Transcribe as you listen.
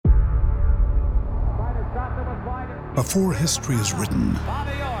Before history is written,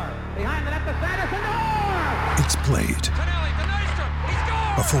 it's played.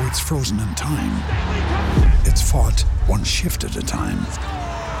 Before it's frozen in time, it's fought one shift at a time.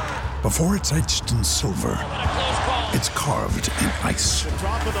 Before it's etched in silver, it's carved in ice.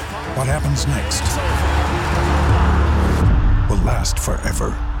 What happens next will last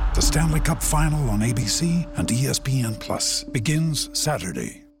forever. The Stanley Cup Final on ABC and ESPN Plus begins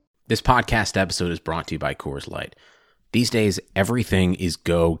Saturday. This podcast episode is brought to you by Coors Light. These days, everything is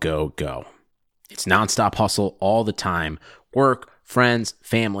go, go, go. It's nonstop hustle all the time. Work, friends,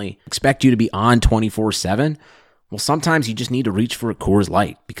 family expect you to be on 24/7. Well, sometimes you just need to reach for a Coors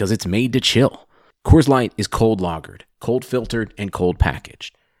Light because it's made to chill. Coors Light is cold lagered, cold filtered, and cold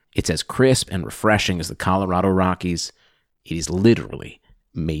packaged. It's as crisp and refreshing as the Colorado Rockies. It is literally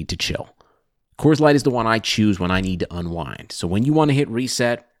made to chill. Coors Light is the one I choose when I need to unwind. So when you want to hit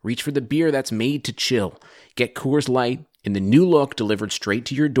reset, reach for the beer that's made to chill. Get Coors Light in the new look delivered straight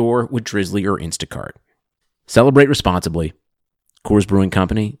to your door with Drizzly or Instacart. Celebrate responsibly. Coors Brewing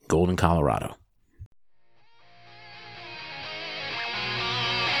Company, Golden, Colorado.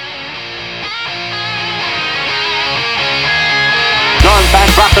 Norm Van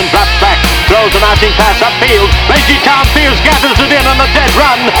Brassen drops back, throws an arching pass upfield. Reggie Tom Pierce gathers it in on a dead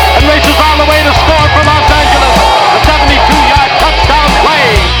run and races all the way to score for Los Angeles. A 72-yard touchdown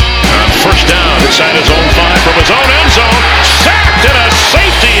play. First down inside his own 5 from his own end zone. Sacked and a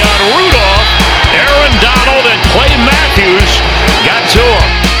safety on Rudolph. Aaron Donald and Clay Matthews got to him.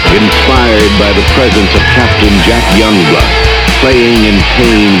 Inspired by the presence of Captain Jack Youngblood, playing in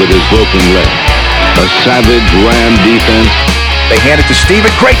pain with his broken leg. A savage Ram defense. They hand it to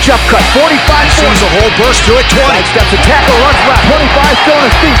Steven. Great jump cut. 45. Sees a hole, burst to it. 20. Steps a tackle, runs left. 25 still on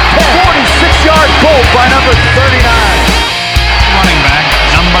his feet. 10. 46-yard goal by number 39. Running back,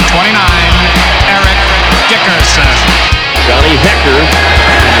 number 29, Eric Dickerson. Johnny Hecker,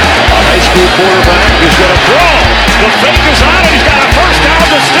 a high school quarterback, is going to throw. The fake is on, and he's got a first down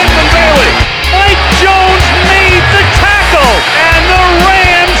to Stephen Bailey. Mike Jones made the tackle, and the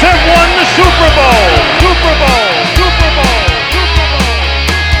Rams have won the Super Bowl. Super Bowl. Super Bowl. Super Bowl.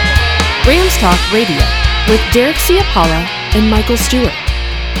 Rams Talk Radio with Derek Ciapala and Michael Stewart.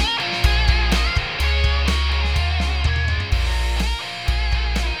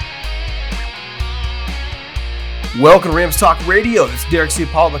 Welcome to Rams Talk Radio. This is Derek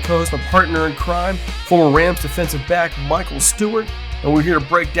Ciapala, my co-host, my partner in crime, former Rams defensive back Michael Stewart, and we're here to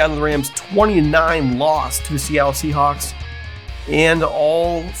break down the Rams' 20-9 loss to the Seattle Seahawks and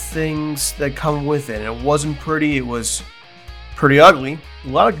all things that come with it. And it wasn't pretty. It was pretty ugly. A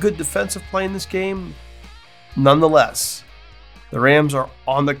lot of good defensive play in this game. Nonetheless, the Rams are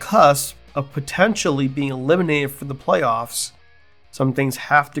on the cusp of potentially being eliminated from the playoffs. Some things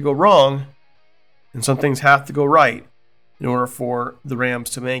have to go wrong, and some things have to go right in order for the Rams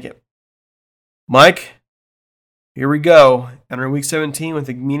to make it. Mike, here we go. Entering Week 17 with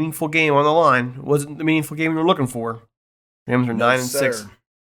a meaningful game on the line. It wasn't the meaningful game we were looking for. Rams are 9-6.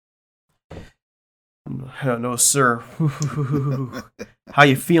 No, sir. How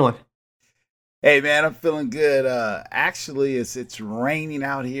you feeling? Hey, man, I'm feeling good. Actually, it's raining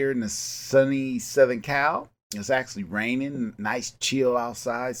out here in the sunny Southern Cal. It's actually raining. Nice chill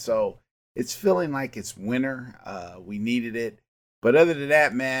outside, so it's feeling like it's winter. We needed it. But other than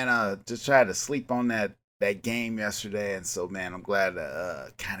that, man, just tried to sleep on that game yesterday. And so, man, I'm glad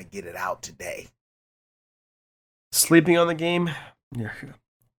to kind of get it out today. Sleeping on the game? Yeah.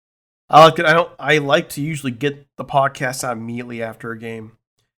 I like it. I like to usually get the podcast out immediately after a game.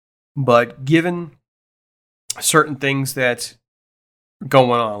 But given certain things that are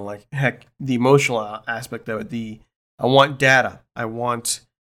going on, like, heck, the emotional aspect of it, I want data. I want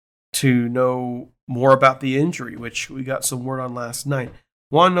to know more about the injury, which we got some word on last night.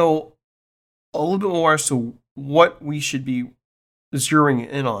 Want to know a little bit more as to what we should be zeroing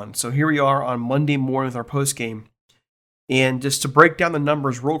in on. So here we are on Monday morning with our post game, and just to break down the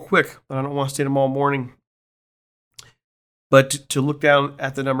numbers real quick. I don't want to stay them all morning, but to look down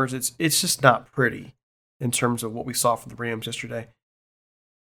at the numbers, it's just not pretty in terms of what we saw from the Rams yesterday.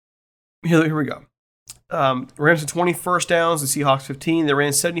 Here we go. Rams had 20 first downs, the Seahawks 15. They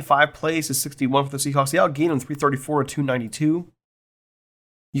ran 75 plays to 61 for the Seahawks. They outgained them 334 to 292.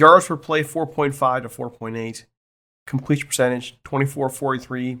 Yards per play, 4.5 to 4.8. Completion percentage,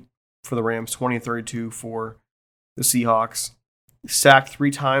 24-43 for the Rams, 20-32 for the Seahawks. Sacked 3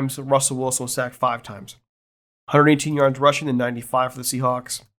 times. Russell Wilson was sacked 5 times. 118 yards rushing and 95 for the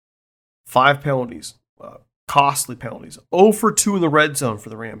Seahawks. 5 penalties, costly penalties. 0 for 2 in the red zone for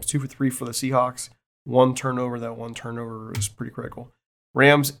the Rams, 2 for 3 for the Seahawks. 1 turnover. That 1 turnover was pretty critical.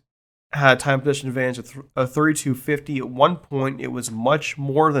 Rams had a time possession advantage of 32-50. At one point, it was much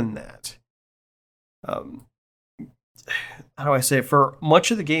more than that. How do I say it? For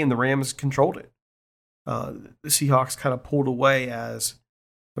much of the game, the Rams controlled it. The Seahawks kind of pulled away as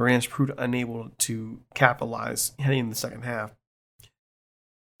the Rams proved unable to capitalize heading into the second half.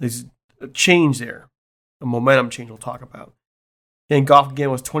 There's a change there, a momentum change we'll talk about. And Goff again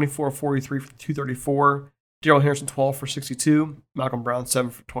was 24-43 for 234. Darrell Henderson 12 for 62. Malcolm Brown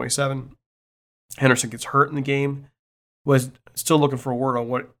 7 for 27. Henderson gets hurt in the game. Was still looking for a word on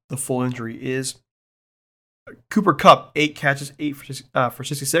what the full injury is. Cooper Kupp 8 catches, 8 for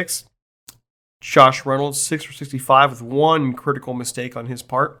 66. Josh Reynolds 6 for 65 with one critical mistake on his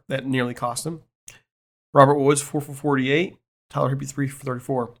part that nearly cost him. Robert Woods 4 for 48. Tyler Higbee 3 for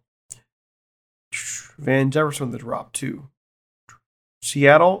 34. Van Jefferson with the drop 2.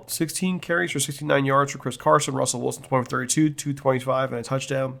 Seattle, 16 carries for 69 yards for Chris Carson. Russell Wilson, 20 for 32, 225, and a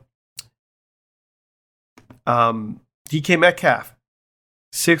touchdown. DK Metcalf,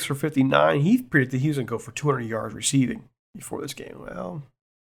 6 for 59. He predicted he was going to go for 200 yards receiving before this game. Well,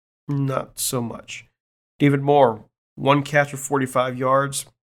 not so much. David Moore, 1 catch for 45 yards.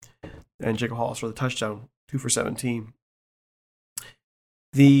 And Jacob Hollister with a touchdown, 2 for 17.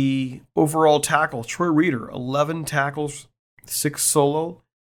 The overall tackle, Troy Reeder, 11 tackles, 6 solo.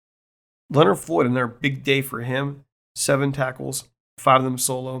 Leonard Floyd, another big day for him. 7 tackles, 5 of them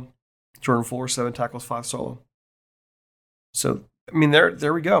solo. Jordan Fuller, 7 tackles, 5 solo. So, I mean,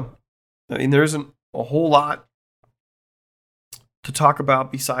 there we go. I mean, there isn't a whole lot to talk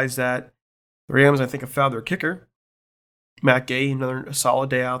about besides that. The Rams, I think, have found their kicker. Matt Gay, another solid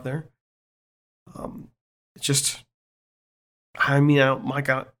day out there. It's just, I mean, my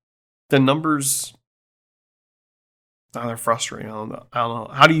God, the numbers, they're frustrating. I don't know.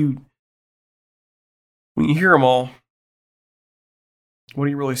 How do you, when you hear them all, what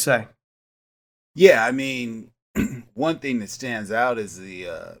do you really say? Yeah, I mean, one thing that stands out is the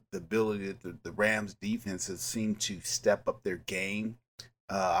ability that the Rams defense has seemed to step up their game.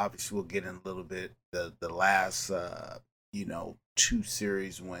 Obviously, we'll get in a little bit the last 2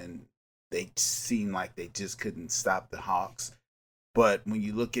 series when they seemed like they just couldn't stop the Hawks. But when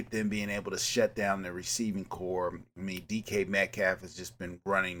you look at them being able to shut down their receiving core, I mean, DK Metcalf has just been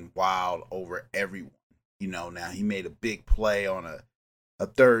running wild over everyone. Now he made a big play on a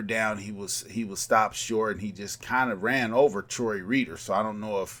third down. He was stopped short, and he just kind of ran over Troy Reeder. So I don't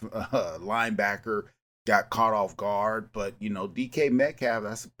know if a linebacker got caught off guard, but DK Metcalf,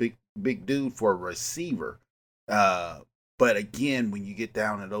 that's a big dude for a receiver. But again, when you get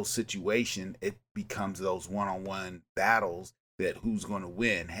down to those situations, it becomes those one-on-one battles that who's going to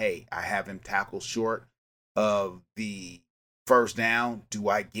win. Hey, I have him tackled short of the first down. Do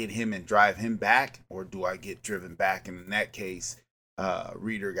I get him and drive him back, or do I get driven back? And in that case,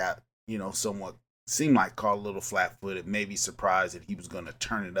 Reeder got, somewhat seemed like caught a little flat-footed, maybe surprised that he was going to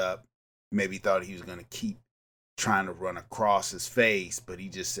turn it up, maybe thought he was going to keep trying to run across his face, but he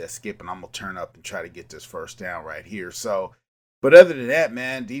just said, skip, and I'm going to turn up and try to get this first down right here. So, but other than that,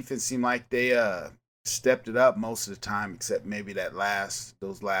 man, defense seemed like they stepped it up most of the time, except maybe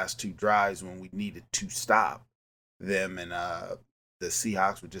those last 2 drives when we needed to stop them, and the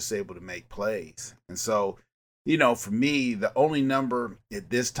Seahawks were just able to make plays. And so, for me, the only number at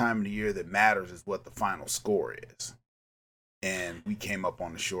this time of the year that matters is what the final score is. And we came up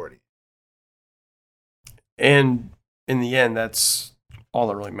on the short end. And in the end, that's all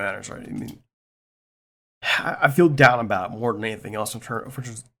that really matters, right? I mean, I feel down about it more than anything else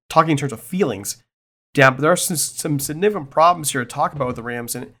talking in terms of feelings. Down, but there are some significant problems here to talk about with the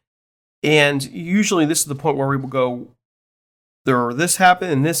Rams. And usually this is the point where we will go, this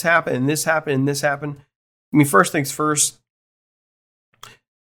happened, and this happened, and this happened, and this happened. I mean, first things first,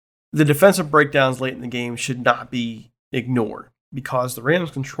 the defensive breakdowns late in the game should not be ignored because the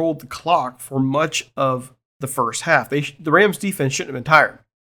Rams controlled the clock for much of the first half. The Rams defense shouldn't have been tired.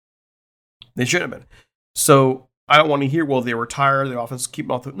 They shouldn't have been. So I don't want to hear, well, they were tired, the offense was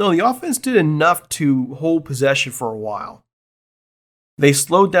keeping off. No, the offense did enough to hold possession for a while. They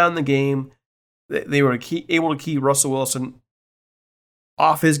slowed down the game. They were able to keep Russell Wilson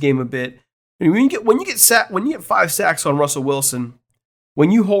off his game a bit. And when you get 5 sacks on Russell Wilson, when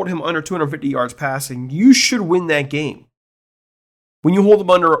you hold him under 250 yards passing, you should win that game. When you hold him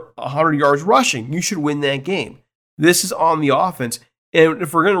under 100 yards rushing, you should win that game. This is on the offense. And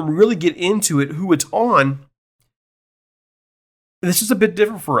if we're going to really get into it, who it's on, this is a bit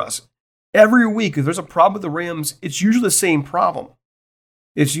different for us. Every week, if there's a problem with the Rams, it's usually the same problem.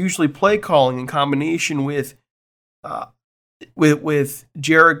 It's usually play calling in combination with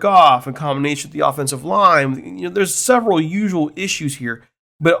Jared Goff, in combination with the offensive line. There's several usual issues here.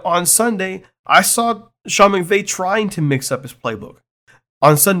 But on Sunday, I saw Sean McVay trying to mix up his playbook.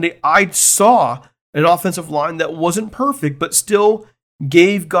 On Sunday, I saw an offensive line that wasn't perfect, but still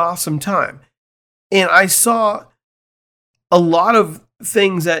gave Goff some time. And I saw a lot of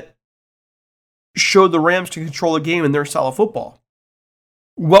things that showed the Rams to control the game in their style of football.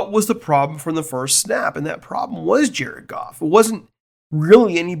 What was the problem from the first snap? And that problem was Jared Goff. It wasn't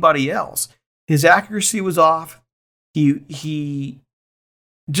really anybody else. His accuracy was off. He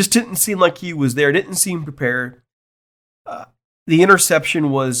just didn't seem like he was there. Didn't seem prepared. The interception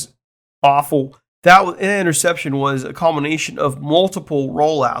was awful. That interception was a combination of multiple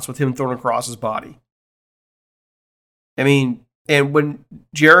rollouts with him thrown across his body. I mean, and when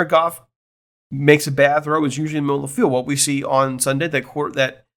Jared Goff makes a bad throw, it's usually in the middle of the field. What we see on Sunday,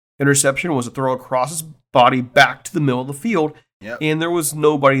 that interception was a throw across his body back to the middle of the field, and there was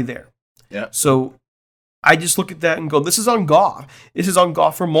nobody there. Yep. So I just look at that and go, this is on Goff. This is on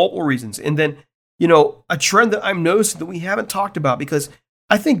Goff for multiple reasons. And then, a trend that I'm noticing that we haven't talked about, because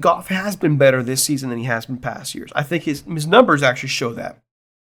I think Goff has been better this season than he has been past years. I think his numbers actually show that.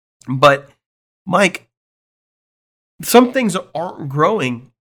 But, Mike, some things that aren't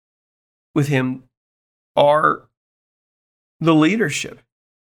growing with him are the leadership.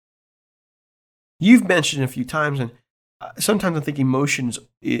 You've mentioned a few times, and sometimes I think emotion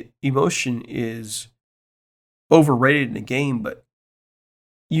is overrated in a game, but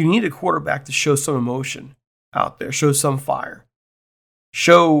you need a quarterback to show some emotion out there, show some fire.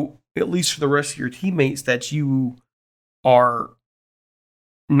 Show, at least for the rest of your teammates, that you are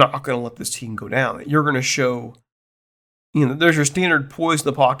not going to let this team go down. That you're going to show, there's your standard poise in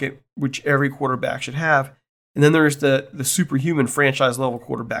the pocket, which every quarterback should have. And then there's the superhuman franchise level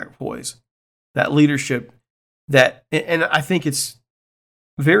quarterback poise, that leadership that, and I think it's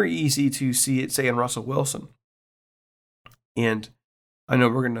very easy to see it, say, in Russell Wilson. And I know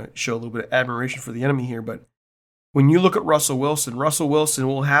we're going to show a little bit of admiration for the enemy here, but when you look at Russell Wilson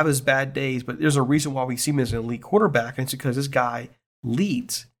will have his bad days, but there's a reason why we see him as an elite quarterback, and it's because this guy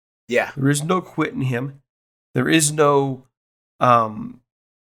leads. Yeah. There is no quit in him. There is no, let's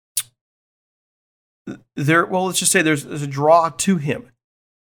just say there's a draw to him.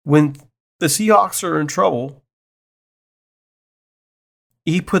 When the Seahawks are in trouble,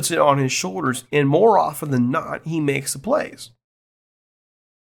 he puts it on his shoulders, and more often than not, he makes the plays.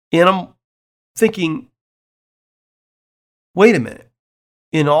 And I'm thinking, wait a minute.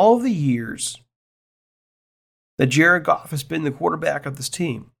 In all of the years that Jared Goff has been the quarterback of this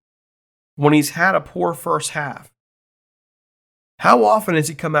team, when he's had a poor first half, how often has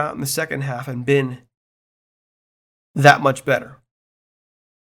he come out in the second half and been that much better?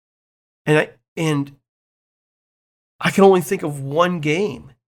 And I can only think of one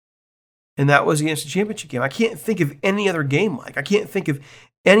game, and that was against the championship game. I can't think of any other game, Mike. I can't think of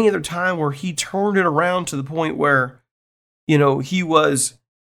any other time where he turned it around to the point where, he was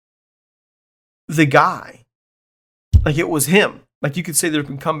the guy. Like, it was him. Like, you could say there have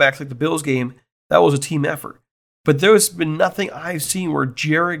been comebacks like the Bills game. That was a team effort. But there's been nothing I've seen where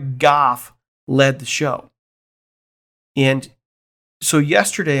Jared Goff led the show. And so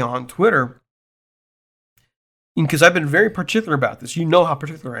yesterday on Twitter, because I've been very particular about this. You know how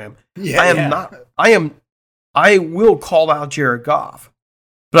particular I am. I will call out Jared Goff.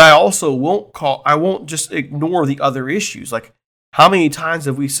 But I also I won't just ignore the other issues. Like, how many times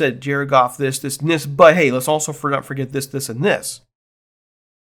have we said Jared Goff this, and this, but hey, let's also not forget this, and this.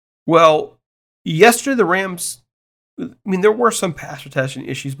 Well, yesterday the Rams, there were some pass protection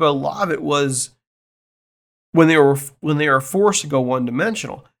issues, but a lot of it was when they were forced to go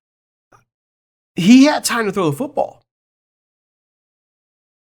one-dimensional. He had time to throw the football.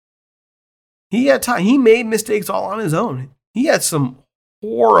 He had time. He made mistakes all on his own. He had some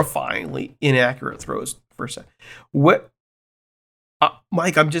horrifyingly inaccurate throws for a second.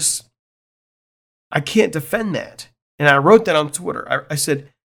 Mike, I can't defend that. And I wrote that on Twitter. I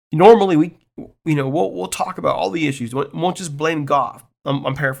said, normally we'll talk about all the issues. We won't just blame Goff.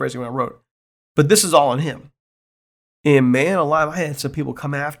 I'm paraphrasing what I wrote. But this is all on him. And man alive, I had some people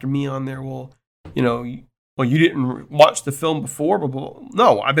come after me on there. Well, you didn't watch the film before. But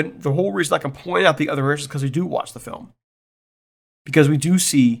no, the whole reason I can point out the other areas is because I do watch the film. Because we do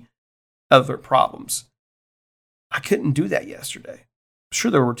see other problems. I couldn't do that yesterday. Sure,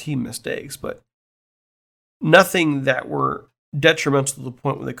 there were team mistakes, but nothing that were detrimental to the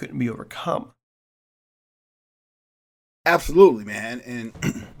point where they couldn't be overcome. Absolutely, man. And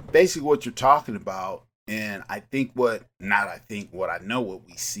basically what you're talking about, and I know what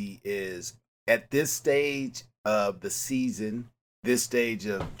we see is at this stage of the season, this stage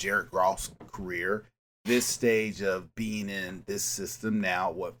of Jared Goff's career, this stage of being in this system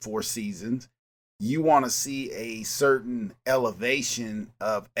now, 4 seasons, you want to see a certain elevation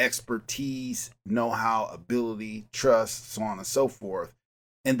of expertise, know-how, ability, trust, so on and so forth.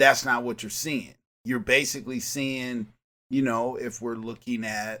 And that's not what you're seeing. You're basically seeing, if we're looking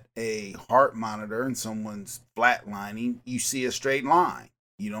at a heart monitor and someone's flatlining, you see a straight line.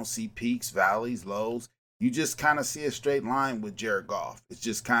 You don't see peaks, valleys, lows. You just kind of see a straight line with Jared Goff. It's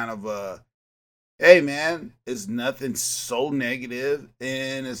just kind of a, hey man, it's nothing so negative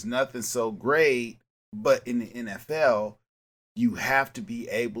and it's nothing so great. But in the NFL, you have to be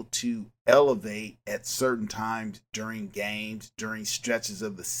able to elevate at certain times during games, during stretches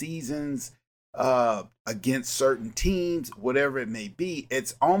of the seasons, against certain teams, whatever it may be.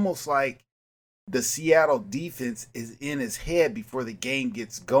 It's almost like the Seattle defense is in his head before the game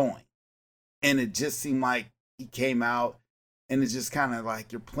gets going. And it just seemed like he came out and it's just kind of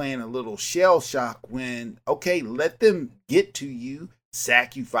like you're playing a little shell shock when, okay, let them get to you,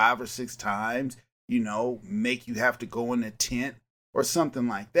 sack you 5 or 6 times, make you have to go in a tent or something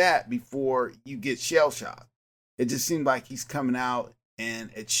like that before you get shell shocked. It just seemed like he's coming out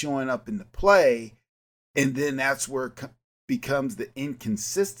and it's showing up in the play. And then that's where it becomes the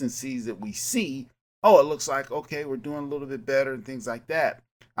inconsistencies that we see. Oh, it looks like, okay, we're doing a little bit better and things like that.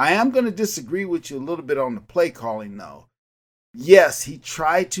 I am going to disagree with you a little bit on the play calling, though. Yes, he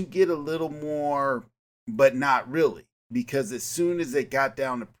tried to get a little more, but not really. Because as soon as it got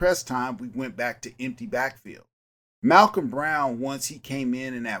down to press time, we went back to empty backfield. Malcolm Brown, once he came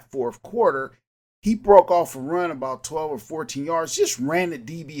in that fourth quarter, he broke off a run about 12 or 14 yards, just ran the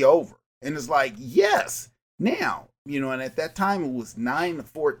DB over. And it's like, yes, now, and at that time it was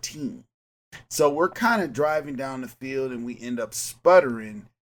 9-14. So we're kind of driving down the field and we end up sputtering.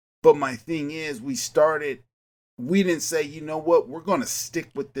 But my thing is, we didn't say, you know what, we're going to stick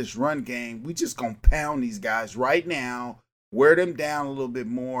with this run game. We just going to pound these guys right now, wear them down a little bit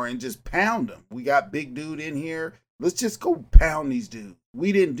more and just pound them. We got big dude in here. Let's just go pound these dudes.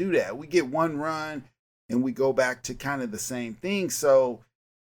 We didn't do that. We get one run and we go back to kind of the same thing. So,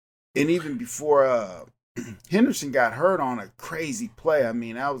 and even before Henderson got hurt on a crazy play, I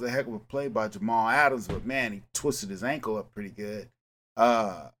mean, that was a heck of a play by Jamal Adams, but man, he twisted his ankle up pretty good.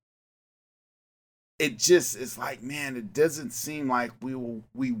 It's like, man, it doesn't seem like we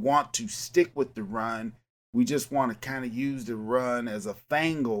want to stick with the run. We just want to kind of use the run as a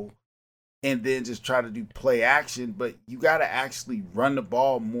fangle and then just try to do play action. But you got to actually run the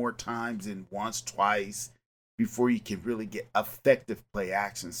ball more times than once, twice before you can really get effective play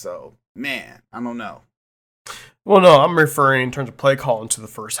action. So, man, I don't know. Well, no, I'm referring in terms of play calling to the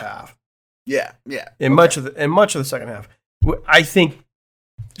first half. Yeah. In much of the second half, I think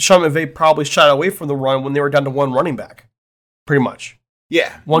Sean McVay probably shied away from the run when they were down to one running back, pretty much.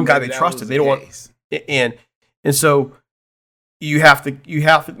 Yeah, one guy they trusted. They don't want, and so you have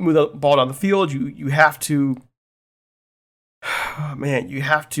to move the ball down the field. You have to, man, you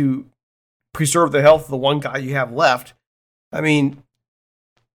have to preserve the health of the one guy you have left. I mean,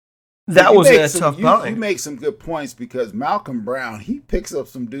 that was a tough time. You make some good points because Malcolm Brown, he picks up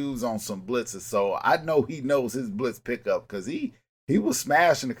some dudes on some blitzes, so I know he knows his blitz pickup because he was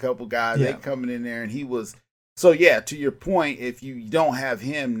smashing a couple guys. Yeah. They coming in there, and he was. So yeah, to your point, if you don't have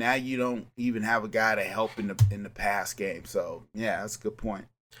him, now you don't even have a guy to help in the pass game. So yeah, that's a good point.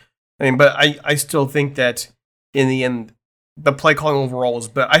 I mean, but I still think that in the end, the play calling overall was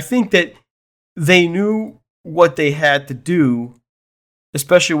better. I think that they knew what they had to do,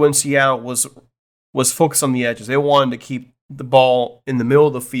 especially when Seattle was focused on the edges. They wanted to keep the ball in the middle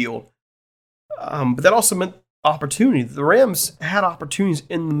of the field, but that also meant opportunity. The Rams had opportunities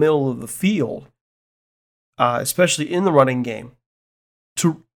in the middle of the field, especially in the running game,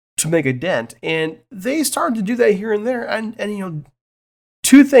 to make a dent, and they started to do that here and there. And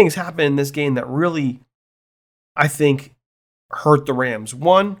two things happened in this game that really, I think, hurt the Rams.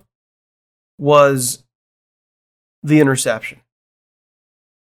 One was the interception.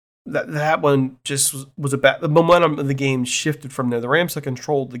 That one just was a bad. The momentum of the game shifted from there. The Rams had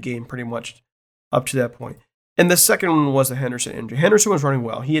controlled the game pretty much up to that point. And the second one was the Henderson injury. Henderson was running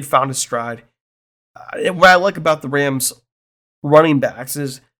well. He had found his stride. What I like about the Rams running backs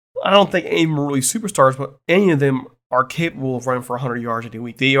is I don't think any of them are really superstars, but any of them are capable of running for 100 yards a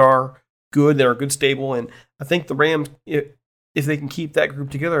week. They are good. They're a good stable. And I think the Rams, if they can keep that group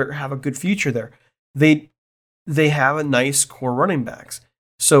together, have a good future there. They have a nice core running backs.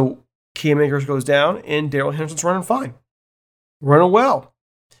 So Cam Akers goes down, and Darrell Henderson's running fine. Running well.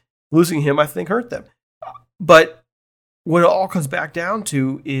 Losing him, I think, hurt them. But what it all comes back down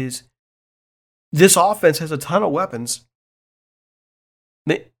to is this offense has a ton of weapons.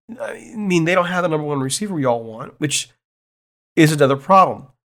 I mean, they don't have the number one receiver we all want, which is another problem.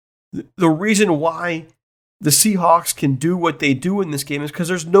 The reason why the Seahawks can do what they do in this game is because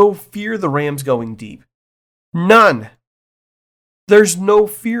there's no fear of the Rams going deep. None. There's no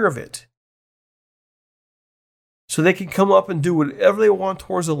fear of it. So they can come up and do whatever they want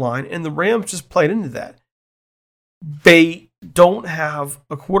towards the line, and the Rams just played into that. They don't have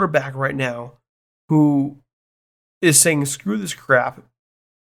a quarterback right now who is saying, screw this crap.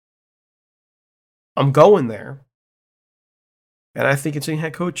 I'm going there. And I think it's in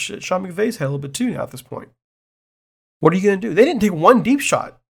head coach Sean McVay's head a little bit too now at this point. What are you going to do? They didn't take one deep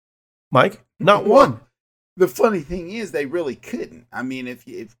shot, Mike. Not one. The funny thing is they really couldn't. I mean, if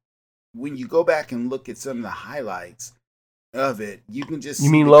when you go back and look at some of the highlights of it, you can just... You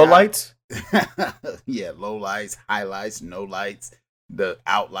mean low lights? Yeah, low lights, highlights, no lights, the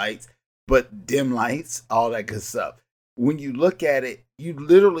outlights, but dim lights, all that good stuff. When you look at it, you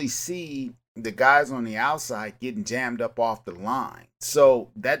literally see the guys on the outside getting jammed up off the line. So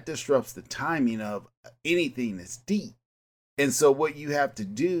that disrupts the timing of anything that's deep. And so what you have to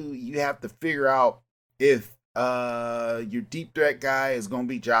do, you have to figure out if your deep threat guy is going to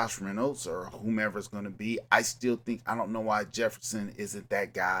be Josh Reynolds or whomever it's going to be. I still think, I don't know why Jefferson isn't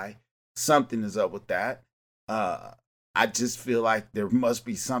that guy. Something is up with that. I just feel like there must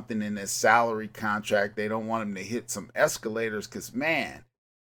be something in this salary contract. They don't want him to hit some escalators because, man,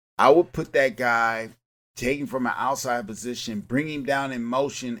 I would put that guy, take him from an outside position, bring him down in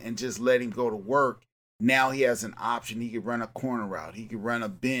motion, and just let him go to work. Now he has an option. He could run a corner route. He could run a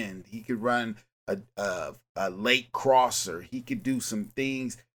bend. He could run a late crosser. He could do some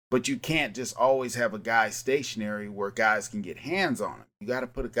things, but you can't just always have a guy stationary where guys can get hands on him. You got to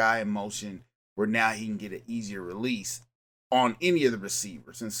put a guy in motion where now he can get an easier release on any of the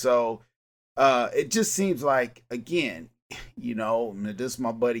receivers. And so it just seems like, again, you know, this is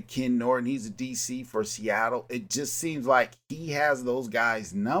my buddy Ken Norton. He's a DC for Seattle. It just seems like he has those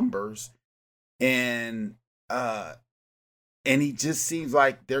guys' numbers, and he just seems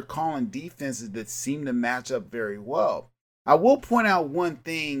like they're calling defenses that seem to match up very well. I will point out one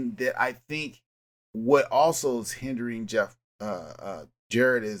thing that I think what also is hindering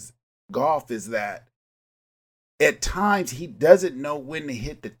Jared Goff is that at times he doesn't know when to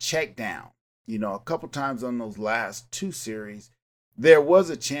hit the check down. You know, a couple times on those last two series, there was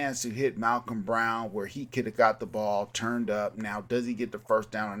a chance to hit Malcolm Brown where he could have got the ball turned up. Now, does he get the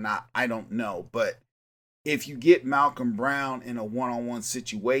first down or not? I don't know. But if you get Malcolm Brown in a one-on-one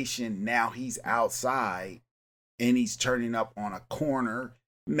situation, now he's outside and he's turning up on a corner.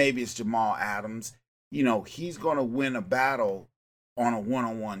 Maybe it's Jamal Adams. You know, he's going to win a battle on a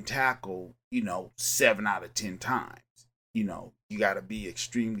one-on-one tackle, 7 out of 10 times. You got to be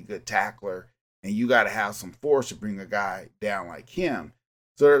extremely good tackler, and you got to have some force to bring a guy down like him.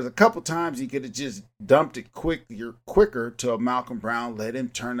 So there's a couple times he could have just dumped it quicker to a Malcolm Brown, let him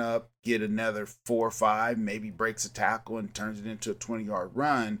turn up, get another 4 or 5, maybe breaks a tackle and turns it into a 20-yard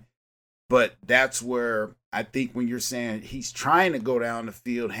run. But that's where I think when you're saying he's trying to go down the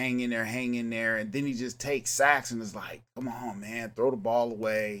field, hang in there, and then he just takes sacks and is like, come on, man, throw the ball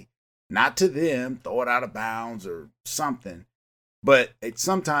away. Not to them, throw it out of bounds or something. But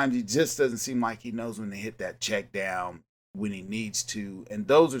sometimes he just doesn't seem like he knows when to hit that check down when he needs to. And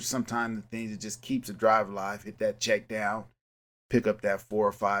those are sometimes the things that just keeps the drive alive. Hit that check down, pick up that 4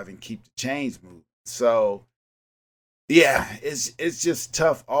 or 5, and keep the chains moving. So, yeah, it's just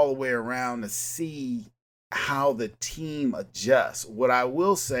tough all the way around to see how the team adjusts. What I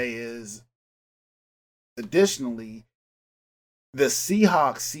will say is, additionally, the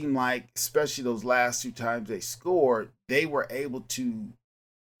Seahawks seem like, especially those last 2 times they scored, they were able to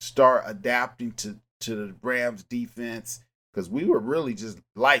start adapting to the Rams defense, because we were really just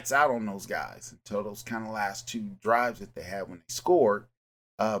lights out on those guys until those kind of last 2 drives that they had when they scored.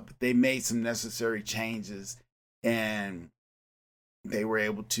 But they made some necessary changes, and they were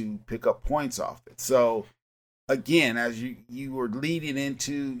able to pick up points off it. So, again, as you were leading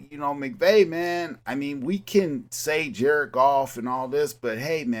into, McVay, man, I mean, we can say Jared Goff and all this, but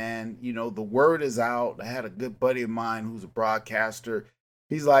hey, man, the word is out. I had a good buddy of mine who's a broadcaster.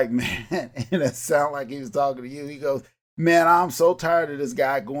 He's like, man, and it sounded like he was talking to you. He goes, man, I'm so tired of this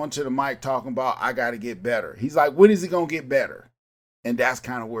guy going to the mic talking about I got to get better. He's like, when is he going to get better? And that's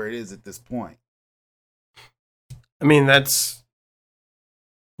kind of where it is at this point. I mean, was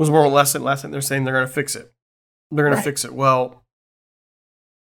more or less it last time. They're saying they're going to fix it. They're going to fix it. Well,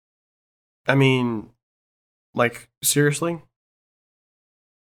 I mean, like, seriously?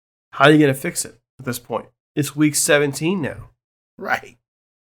 How are you going to fix it at this point? It's week 17 now. Right.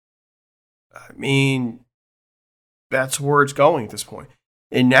 I mean, that's where it's going at this point.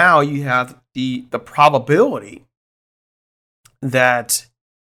 And now you have the probability that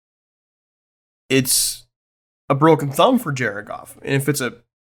it's a broken thumb for Jared Goff. And if it's a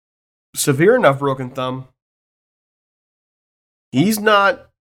severe enough broken thumb, he's not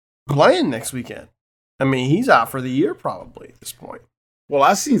playing next weekend. I mean, he's out for the year probably at this point. Well,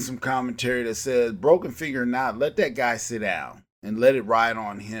 I've seen some commentary that says, broken finger or not, let that guy sit down and let it ride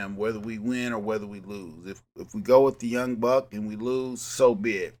on him, whether we win or whether we lose. If we go with the young buck and we lose, so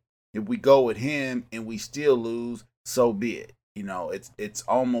be it. If we go with him and we still lose, so be it. You know, it's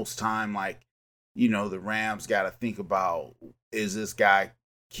almost time, like, you know, the Rams got to think about, is this guy,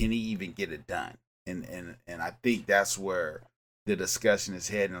 can he even get it done? And I think that's where the discussion is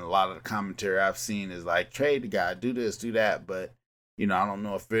heading. A lot of the commentary I've seen is like, trade the guy, do this, do that. But, you know, I don't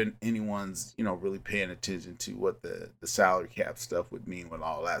know if anyone's, you know, really paying attention to what the salary cap stuff would mean with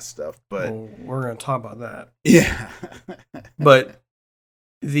all that stuff. But we're going to talk about that. Yeah. But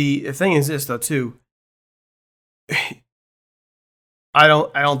the thing is this, though, too. I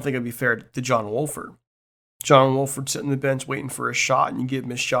don't think it'd be fair to John Wolford. John Wolford sitting on the bench waiting for a shot, and you give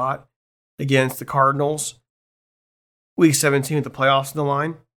him a shot against the Cardinals. Week 17 with the playoffs in the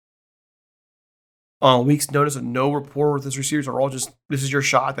line. On a week's notice of no rapport with his receivers are all just, this is your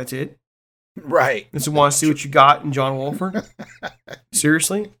shot, that's it. Right. And so want to see what you got in John Wolford?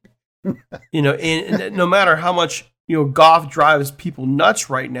 Seriously? You know, and no matter how much, you know, Goff drives people nuts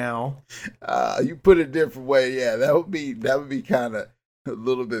right now. You put it a different way, yeah. That would be kind of a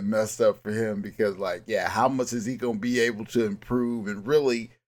little bit messed up for him because, like, yeah, how much is he going to be able to improve? And really,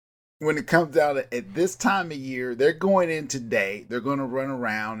 when it comes down to at this time of year, they're going in today. They're going to run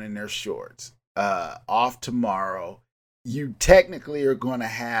around in their shorts. Off tomorrow. You technically are going to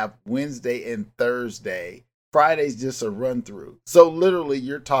have Wednesday and Thursday. Friday's just a run through. So literally,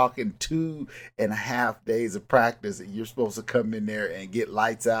 you're talking 2.5 days of practice, and you're supposed to come in there and get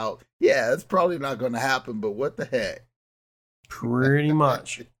lights out. Yeah, it's probably not going to happen. But what the heck? Pretty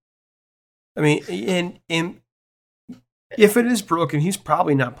much. I mean, and if it is broken, he's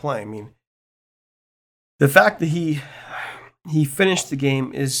probably not playing. I mean, the fact that he finished the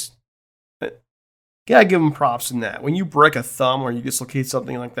game is, gotta give him props in that. When you break a thumb or you dislocate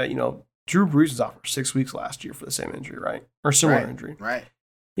something like that, you know, Drew Brees was out for 6 weeks last year for the same injury, right? Or similar injury. Right.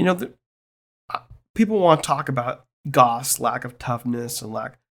 You know, people want to talk about Goff's lack of toughness and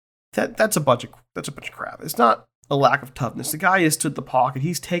that's a bunch of crap. It's not a lack of toughness. The guy has stood the pocket.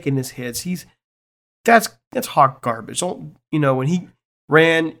 He's taken his hits. That's hot garbage. Don't, you know, when he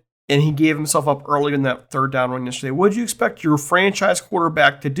ran and he gave himself up early in that third down run yesterday, what did you expect your franchise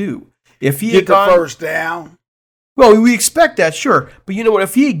quarterback to do? If he get the first down. Well, we expect that, sure. But you know what?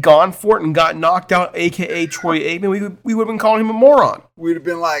 If he had gone for it and got knocked out, a.k.a. Troy Aikman, we would have been calling him a moron. We'd have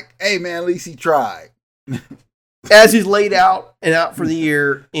been like, hey, man, at least he tried. As he's laid out and out for the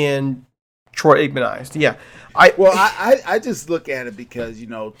year and Troy Aikmanized. Yeah. I just look at it because, you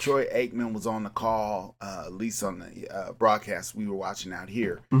know, Troy Aikman was on the call, at least on the broadcast we were watching out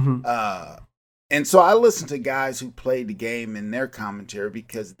here. Mm-hmm. And so I listened to guys who played the game in their commentary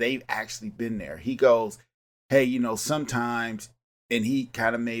because they've actually been there. He goes, hey, you know, sometimes, and he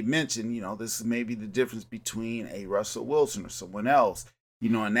kind of made mention, you know, this is maybe the difference between a Russell Wilson or someone else.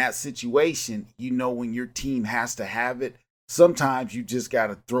 You know, in that situation, you know, when your team has to have it, sometimes you just got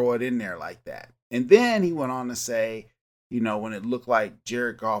to throw it in there like that. And then he went on to say, you know, when it looked like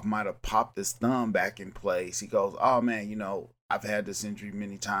Jared Goff might have popped his thumb back in place, he goes, oh, man, you know, I've had this injury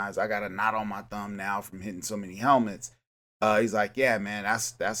many times. I got a knot on my thumb now from hitting so many helmets. He's like, yeah, man,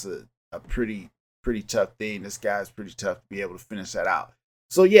 that's a pretty tough thing. This guy's pretty tough to be able to finish that out.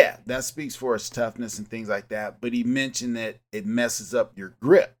 So, yeah, that speaks for his toughness and things like that. But he mentioned that it messes up your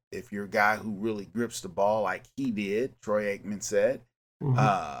grip. If you're a guy who really grips the ball like he did, Troy Aikman said,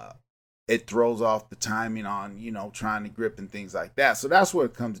 it throws off the timing on, you know, trying to grip and things like that. So that's what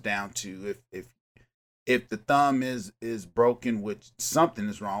it comes down to. If the thumb is broken, which something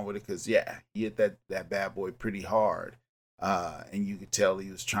is wrong with it, because, yeah, he hit that bad boy pretty hard. And you could tell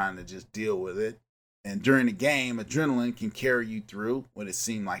he was trying to just deal with it. And during the game, adrenaline can carry you through when it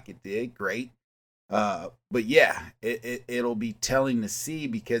seemed like it did. Great. But, yeah, it'll be telling to see,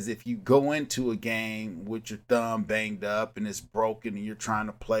 because if you go into a game with your thumb banged up and it's broken and you're trying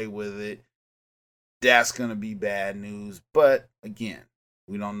to play with it, that's going to be bad news. But, again,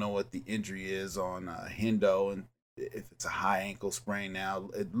 we don't know what the injury is on Hendo, and if it's a high ankle sprain now.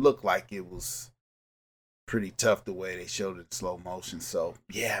 It looked like it was pretty tough the way they showed it in slow motion. So,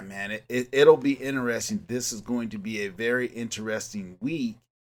 yeah, man, it'll be interesting. This is going to be a very interesting week.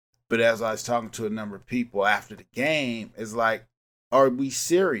 But as I was talking to a number of people after the game, it's like, are we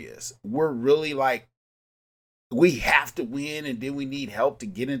serious? We're really like we have to win and then we need help to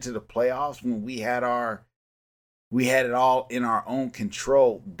get into the playoffs when we had it all in our own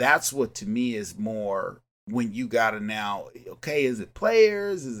control. That's what to me is more when you got to now, okay, is it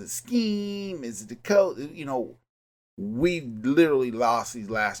players? Is it scheme? Is it the coach? We literally lost these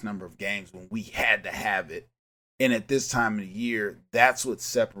last number of games when we had to have it. And at this time of the year, that's what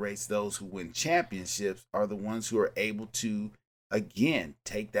separates those who win championships are the ones who are able to, again,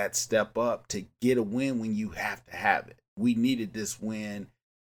 take that step up to get a win when you have to have it. We needed this win,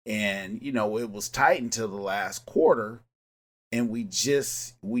 and it was tight until the last quarter, and we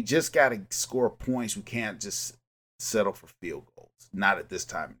just got to score points. We can't just settle for field goals. Not at this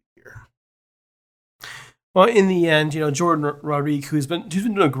time of the year. Well, in the end, Jordan Rodriguez, who's been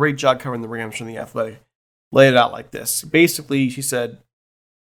doing a great job covering the Rams from The Athletic, laid it out like this. Basically, she said,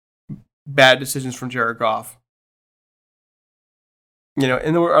 bad decisions from Jared Goff. And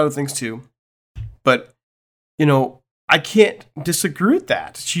there were other things too. But, I can't disagree with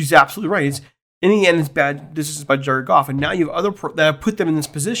that. She's absolutely right. In the end, it's bad decisions by Jared Goff. And now you have other that have put them in this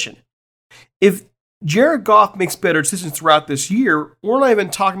position. If Jared Goff makes better decisions throughout this year, we're not even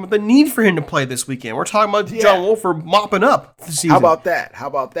talking about the need for him to play this weekend. We're talking about John Wolford mopping up the season. How about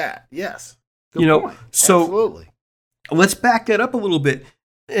that? Yes. Good point. So absolutely. Let's back that up a little bit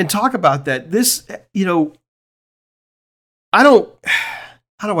and talk about that. This, how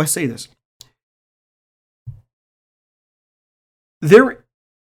do I say this? There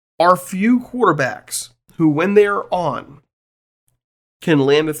are few quarterbacks who, when they are on, can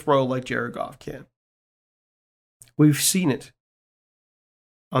land a throw like Jared Goff can. We've seen it.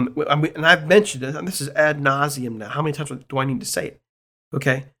 And I've mentioned it, and this is ad nauseum now. How many times do I need to say it?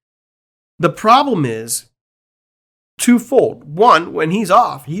 Okay. The problem is twofold. One, when he's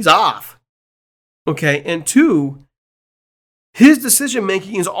off, he's off. Okay. And two, his decision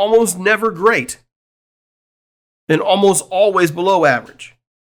making is almost never great and almost always below average.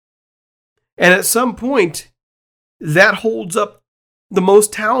 And at some point, that holds up the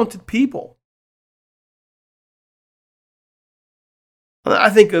most talented people.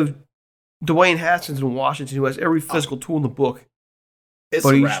 I think of Dwayne Haskins in Washington, who has every physical tool in the book. It's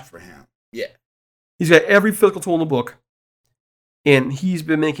a wrap for him. Yeah. He's got every physical tool in the book, and he's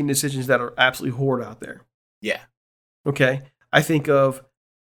been making decisions that are absolutely horrid out there. Yeah. Okay? I think of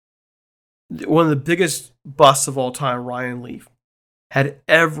one of the biggest busts of all time, Ryan Leaf, had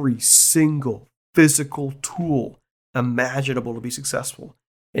every single physical tool imaginable to be successful.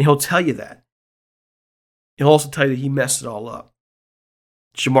 And he'll tell you that. He'll also tell you that he messed it all up.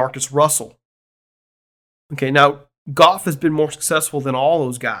 Jamarcus Russell. Okay, now Goff has been more successful than all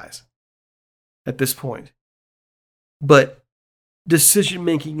those guys at this point. But decision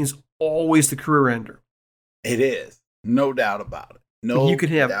making is always the career ender. It is. No doubt about it. No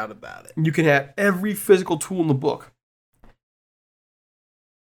doubt about it. You can have every physical tool in the book.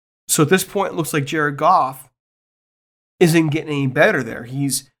 So at this point, it looks like Jared Goff isn't getting any better there.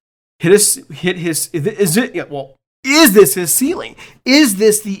 He's is this his ceiling? Is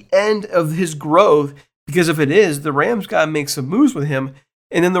this the end of his growth? Because if it is, the Rams got to make some moves with him,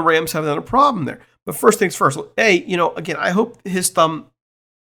 and then the Rams have another problem there. But first things first. Hey, again, I hope his thumb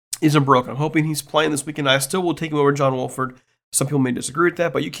isn't broken. I'm hoping he's playing this weekend. I still will take him over John Wolford. Some people may disagree with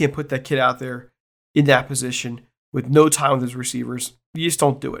that, but you can't put that kid out there in that position with no time with his receivers. You just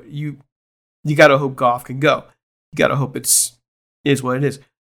don't do it. You got to hope Goff can go. You got to hope is what it is.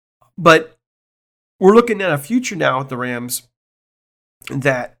 But we're looking at a future now with the Rams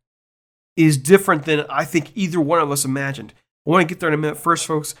that is different than I think either one of us imagined. I want to get there in a minute. First,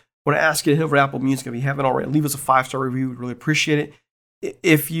 folks, I want to ask you to head over to Apple Music if you haven't already. Leave us a 5-star review. We'd really appreciate it.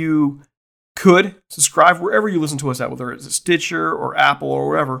 If you could, subscribe wherever you listen to us at, whether it's Stitcher or Apple or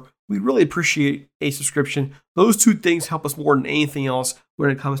wherever. We'd really appreciate a subscription. Those two things help us more than anything else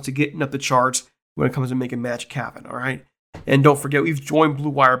when it comes to getting up the charts, when it comes to making magic happen, all right? And don't forget, we've joined Blue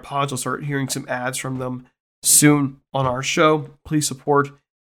Wire Pods. You'll start hearing some ads from them soon on our show. Please support,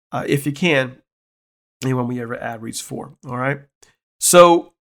 if you can, anyone we ever ad reads for, all right?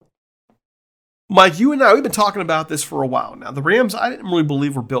 So, Mike, you and I, we've been talking about this for a while now. The Rams, I didn't really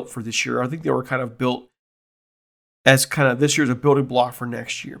believe were built for this year. I think they were kind of built as kind of this year's a building block for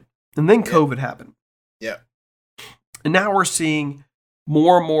next year. And then COVID happened. Yeah. And now we're seeing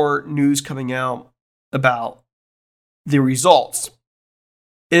more and more news coming out about the results.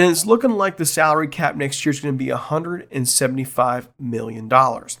 And it's looking like the salary cap next year is going to be $175 million.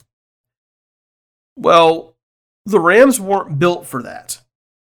 Well, the Rams weren't built for that.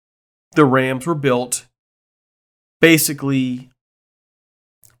 The Rams were built basically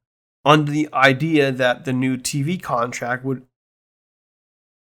under the idea that the new TV contract would,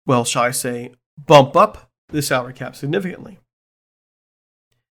 well, shall I say, bump up the salary cap significantly.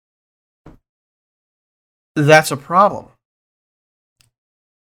 That's a problem.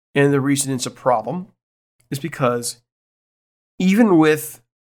 And the reason it's a problem is because even with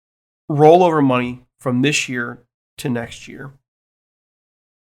rollover money from this year to next year,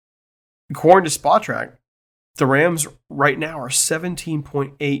 according to Spotrac, the Rams right now are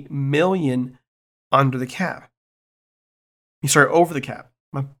 $17.8 million under the cap. Over the cap.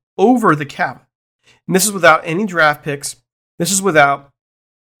 Over the cap. And this is without any draft picks. This is without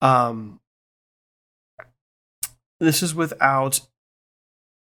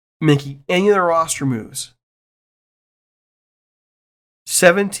making any of the roster moves.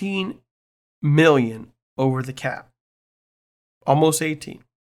 $17 million over the cap. Almost 18.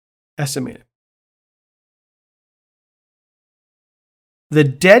 Estimated. The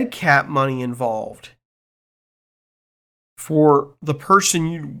dead cap money involved for the person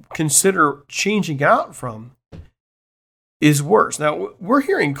you consider changing out from is worse. Now, we're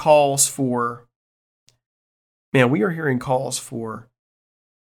hearing calls for,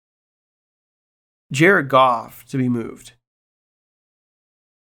 Jared Goff to be moved.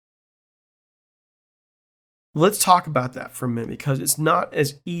 Let's talk about that for a minute because it's not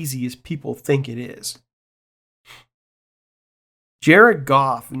as easy as people think it is. Jared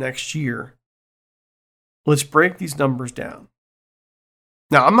Goff next year, let's break these numbers down.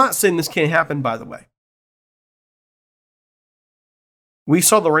 Now, I'm not saying this can't happen, by the way. We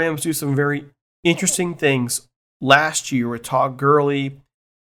saw the Rams do some very interesting things last year with Todd Gurley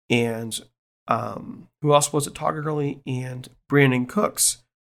and who else was it? Todd Gurley and Brandon Cooks,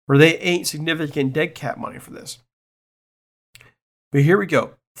 where they ate significant dead cap money for this. But here we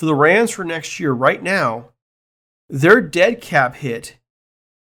go. For the Rams for next year, right now, their dead cap hit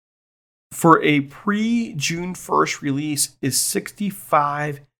for a pre-June 1st release is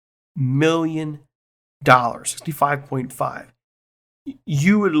 $65 million. 65.5.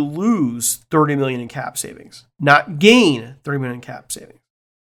 You would lose $30 million in cap savings, not gain $30 million in cap savings.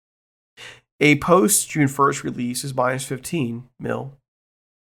 A post-June 1st release is minus 15 mil.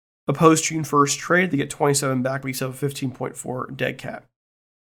 A post-June 1st trade, they get 27 back, but you still have a 15.4 dead cap.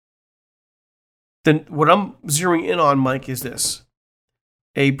 Then what I'm zeroing in on, Mike, is this.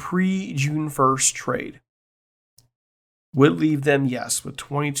 A pre-June 1st trade would leave them, yes, with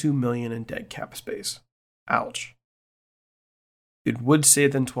 $22 million in dead cap space. Ouch. It would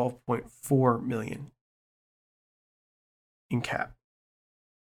save them $12.4 million in cap.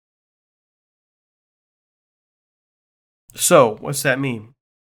 So, what's that mean?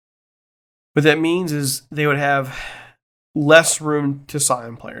 What that means is they would have less room to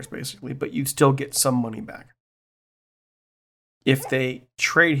sign players, basically, but you'd still get some money back if they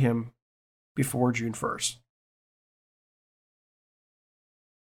trade him before June 1st.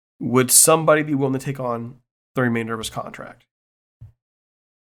 Would somebody be willing to take on the remainder of his contract?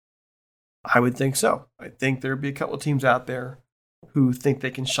 I would think so. I think there'd be a couple of teams out there who think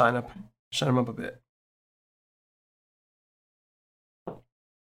they can shine him up a bit.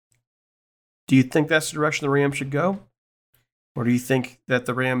 Do you think that's the direction the Rams should go? Or do you think that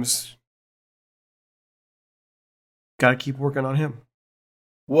the Rams got to keep working on him?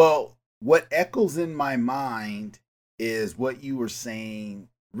 Well, what echoes in my mind is what you were saying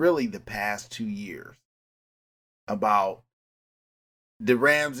really the past 2 years about the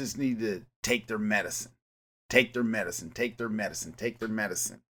Rams just need to take their medicine. Take their medicine, take their medicine, take their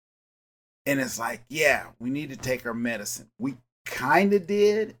medicine. And it's like, yeah, we need to take our medicine. We kind of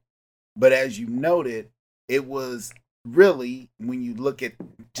did. But as you noted, it was really, when you look at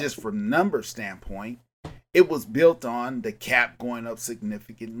just from number standpoint, it was built on the cap going up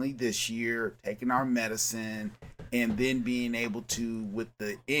significantly this year, taking our medicine, and then being able to, with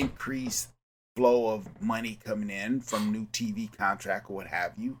the increased flow of money coming in from new TV contract or what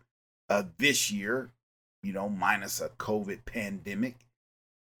have you, this year, minus a COVID pandemic,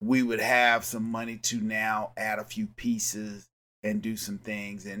 we would have some money to now add a few pieces and do some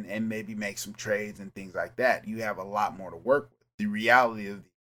things and maybe make some trades and things like that. You have a lot more to work with. The reality of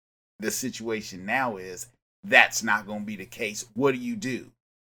the situation now is that's not going to be the case. What do?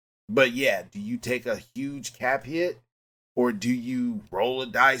 But yeah, do you take a huge cap hit or do you roll a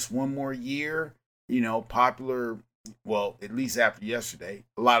dice one more year? Popular, well, at least after yesterday,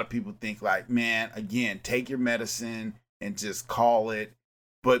 a lot of people think like, man, again, take your medicine and just call it.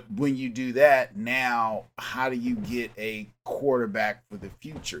 But when you do that, now how do you get a quarterback for the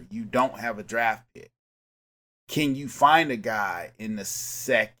future? You don't have a draft pick. Can you find a guy in the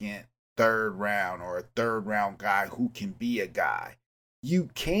second, third round or a third round guy who can be a guy? You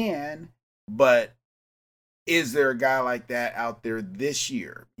can, but is there a guy like that out there this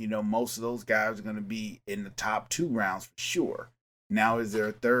year? Most of those guys are going to be in the top 2 rounds for sure. Now, is there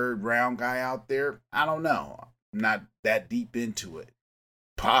a 3rd round guy out there? I don't know. I'm not that deep into it.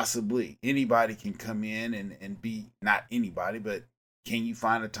 Possibly. Anybody can come in and be, not anybody, but can you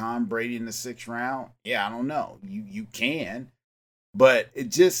find a Tom Brady in the 6th round? Yeah, I don't know. You can. But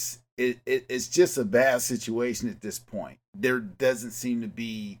it's just a bad situation at this point. There doesn't seem to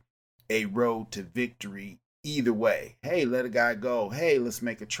be a road to victory either way. Hey, let a guy go. Hey, let's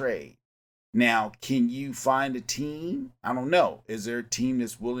make a trade. Now, can you find a team? I don't know. Is there a team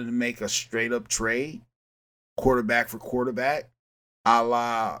that's willing to make a straight up trade? Quarterback for quarterback? A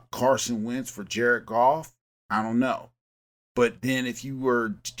la Carson Wentz for Jared Goff? I don't know. But then if you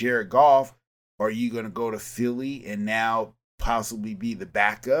were Jared Goff, are you going to go to Philly and now possibly be the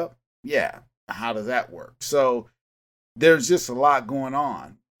backup? Yeah. How does that work? So there's just a lot going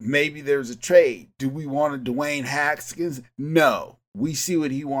on. Maybe there's a trade. Do we want a Dwayne Haskins? No. We see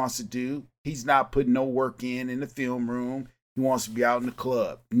what he wants to do. He's not putting no work in the film room. He wants to be out in the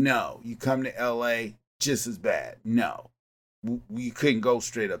club. No. You come to LA, just as bad. No. We couldn't go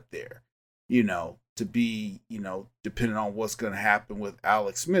straight up there, to be, depending on what's going to happen with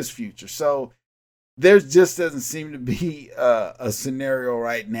Alex Smith's future. So there just doesn't seem to be a scenario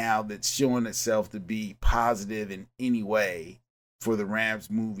right now that's showing itself to be positive in any way for the Rams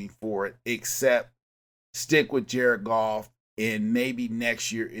moving forward, except stick with Jared Goff, and maybe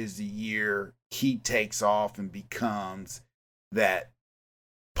next year is the year he takes off and becomes that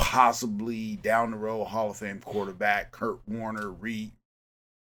possibly down the road Hall of Fame quarterback, Kurt Warner,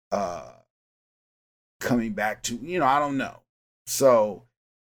 coming back to, I don't know. So,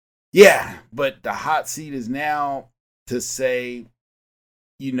 yeah, but the hot seat is now to say,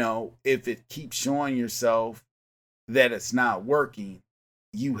 if it keeps showing yourself that it's not working,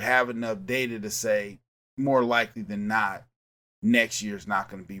 you have enough data to say, more likely than not, next year's not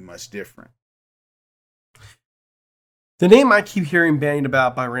going to be much different. The name I keep hearing bandied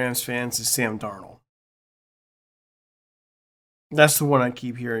about by Rams fans is Sam Darnold. That's the one I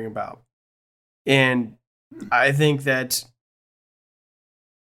keep hearing about. And I think that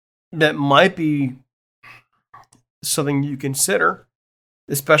might be something you consider,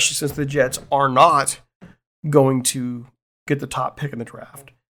 especially since the Jets are not going to get the top pick in the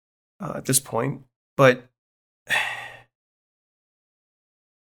draft at this point. But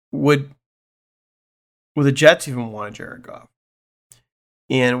would the Jets even want a Jared Goff?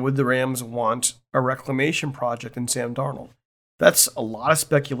 And would the Rams want a reclamation project in Sam Darnold? That's a lot of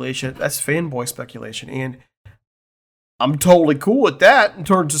speculation. That's fanboy speculation. And I'm totally cool with that in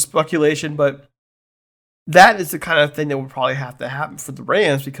terms of speculation, but that is the kind of thing that would probably have to happen for the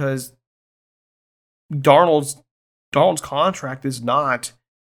Rams, because Darnold's contract is not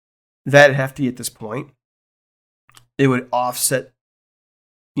that hefty at this point. It would offset,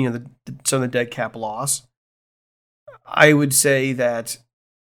 some of the dead cap loss. I would say that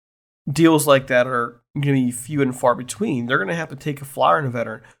deals like that are going to be few and far between. They're going to have to take a flyer on a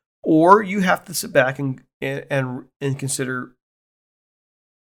veteran, or you have to sit back and consider,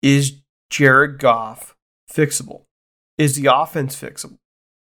 is Jared Goff fixable? Is the offense fixable?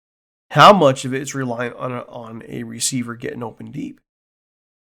 How much of it is reliant on a receiver getting open deep?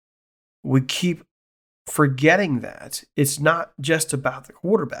 We keep forgetting that it's not just about the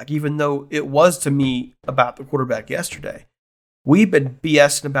quarterback, even though it was to me about the quarterback yesterday. We've been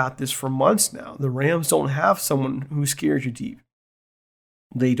BSing about this for months now. The Rams don't have someone who scares you deep.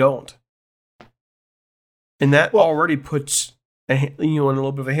 They don't. And that already puts in a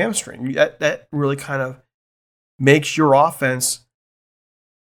little bit of a hamstring. That really kind of makes your offense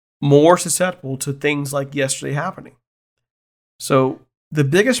more susceptible to things like yesterday happening. So the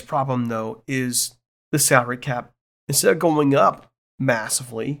biggest problem, though, is the salary cap. Instead of going up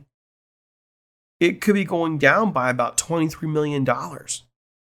massively, it could be going down by about $23 million.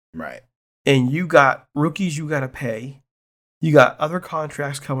 Right. And you got rookies you got to pay. You got other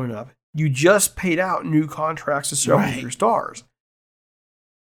contracts coming up. You just paid out new contracts to several of your stars.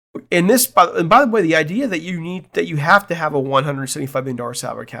 And by the way, the idea that you have to have a $175 million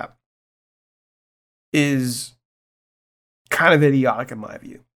salary cap is kind of idiotic in my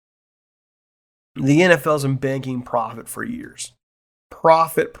view. The NFL's been banking profit for years.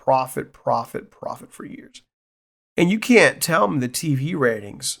 Profit for years. And you can't tell me the TV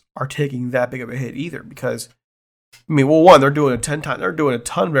ratings are taking that big of a hit either, because, one, they're doing a ton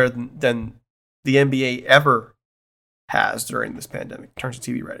better than the NBA ever has during this pandemic in terms of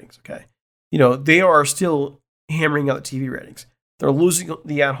TV ratings, okay? They are still hammering out the TV ratings. They're losing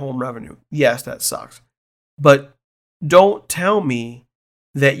the at-home revenue. Yes, that sucks. But don't tell me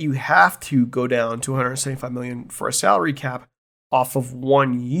that you have to go down to $175 million for a salary cap off of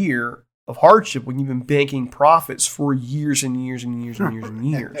 1 year of hardship when you've been banking profits for years and years and years and years and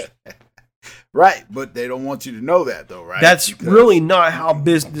years. Right, but they don't want you to know that, though, right? That's really not how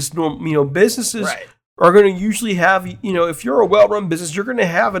businesses right. are going to usually have, if you're a well-run business, you're going to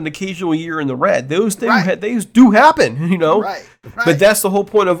have an occasional year in the red. Those things these do happen, Right. But that's the whole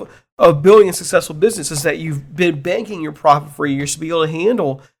point of building a successful business, is that you've been banking your profit for years to be able to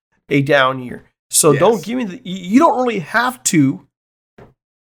handle a down year. So don't give me you don't really have to.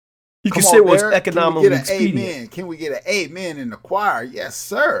 You can say it was economically expedient. Can we get an amen in the choir? Yes,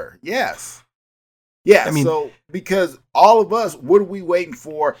 sir. Yes. Yeah, so because all of us, what are we waiting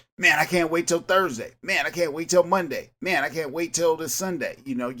for? Man, I can't wait till Thursday. Man, I can't wait till Monday. Man, I can't wait till this Sunday.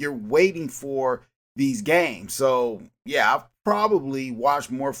 You're waiting for these games. So, yeah, I've probably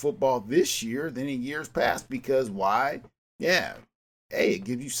watched more football this year than in years past because why? Yeah, hey, it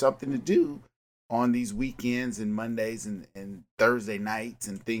gives you something to do on these weekends and Mondays and Thursday nights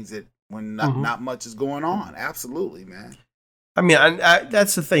and things that when not much is going on. Absolutely, man. I mean,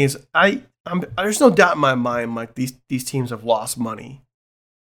 that's the thing is there's no doubt in my mind, like these teams have lost money.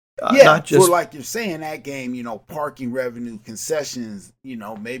 Not just for like you're saying that game, parking revenue, concessions,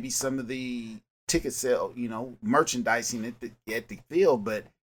 maybe some of the ticket sale, merchandising at the field, but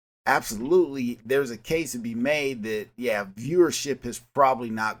absolutely, there's a case to be made that viewership has probably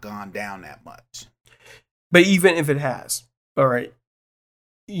not gone down that much. But even if it has, all right,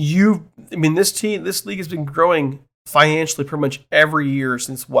 this league has been growing financially pretty much every year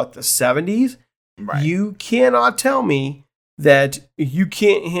since the 70s. Right. You cannot tell me that you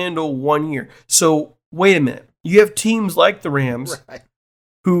can't handle 1 year. So wait a minute. You have teams like the Rams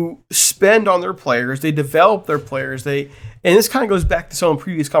who spend on their players. They develop their players. And this kind of goes back to some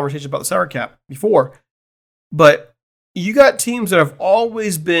previous conversations about the salary cap before. But you got teams that have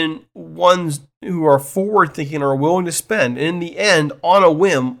always been ones who are forward thinking or willing to spend. And in the end, on a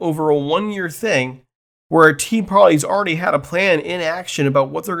whim, over a 1 year thing, where a team probably has already had a plan in action about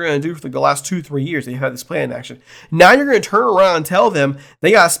what they're going to do for the last 2-3 years. They've had this plan in action. Now you're going to turn around and tell them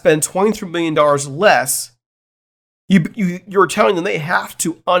they got to spend $23 million less. You're telling them they have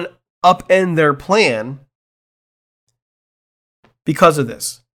to upend their plan because of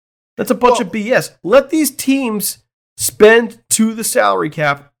this. That's a bunch of BS. Let these teams spend to the salary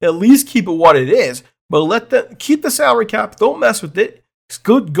cap. At least keep it what it is. But let them keep the salary cap. Don't mess with it.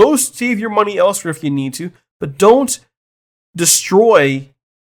 Go save your money elsewhere if you need to, but don't destroy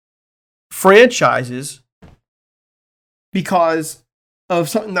franchises because of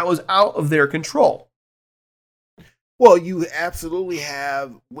something that was out of their control. Well, you absolutely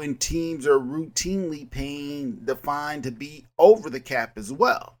have when teams are routinely paying the fine to be over the cap as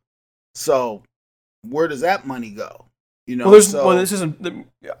well. So where does that money go? This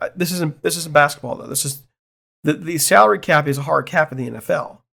isn't basketball though. This is the salary cap is a hard cap in the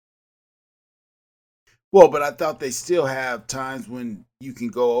NFL. Well, but I thought they still have times when you can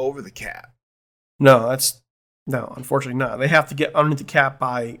go over the cap. No, unfortunately not. They have to get underneath the cap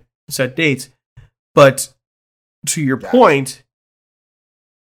by set dates. But to your point,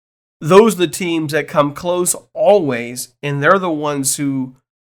 those are the teams that come close always, and they're the ones who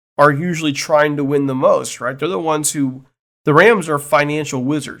are usually trying to win the most, right? They're the ones the Rams are financial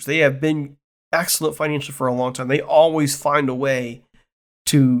wizards. They have been excellent financially for a long time. They always find a way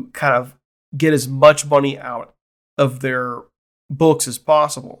to kind of get as much money out of their books as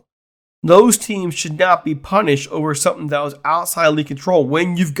possible. Those teams should not be punished over something that was outside league control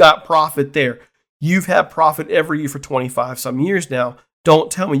when you've got profit there. You've had profit every year for 25 some years now. Don't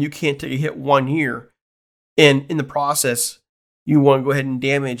tell me you can't take a hit 1 year and in the process you want to go ahead and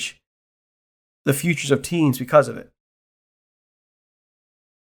damage the futures of teams because of it.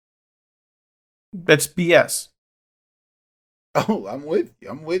 That's BS. Oh, I'm with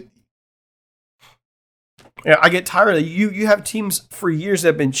you. Yeah, I get tired of it. You have teams for years that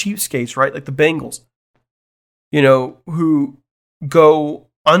have been cheapskates, right? Like the Bengals, who go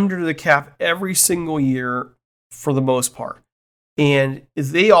under the cap every single year for the most part. And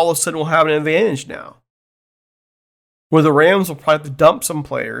they all of a sudden will have an advantage now. Where the Rams will probably have to dump some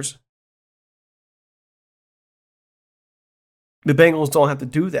players. The Bengals don't have to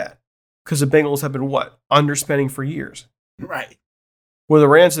do that. Because the Bengals have been underspending for years. Right. Where the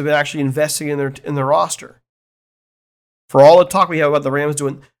Rams have been actually investing in their roster. For all the talk we have about the Rams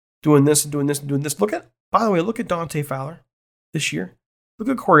doing this and doing this and doing this, look at Dante Fowler this year. Look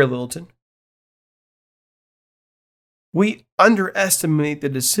at Corey Littleton. We underestimate the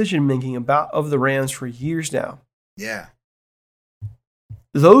decision making of the Rams for years now. Yeah.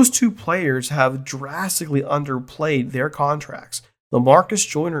 Those two players have drastically underplayed their contracts. LaMarcus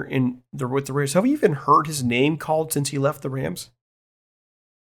Joyner with the Rams. Have you even heard his name called since he left the Rams?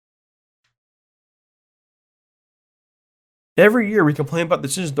 Every year we complain about the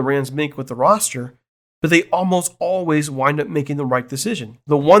decisions the Rams make with the roster, but they almost always wind up making the right decision.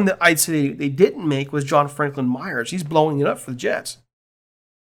 The one that I'd say they didn't make was John Franklin Myers. He's blowing it up for the Jets.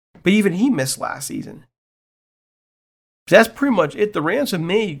 But even he missed last season. That's pretty much it. The Rams have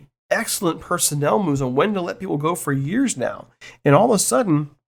made excellent personnel moves on when to let people go for years now. And all of a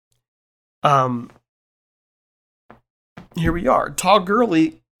sudden, here we are. Todd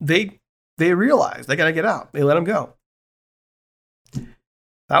Gurley, they realized they got to get out. They let him go.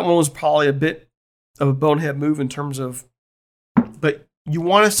 That one was probably a bit of a bonehead move in terms of, but you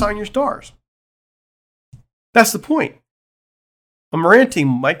want to sign your stars. That's the point. I'm ranting,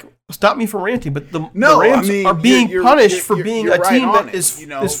 Mike. Stop me from ranting, but the Rams are being punished for being a team that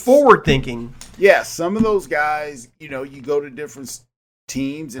is forward thinking. Yeah, some of those guys, you go to different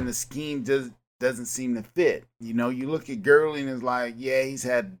teams and the scheme doesn't seem to fit. You look at Gurley and it's like, yeah, he's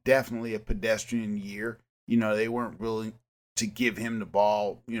had definitely a pedestrian year. They weren't willing to give him the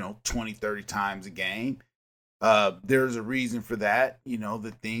ball, 20, 30 times a game. There's a reason for that.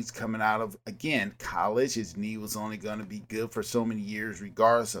 The things coming out of, again, college, his knee was only going to be good for so many years,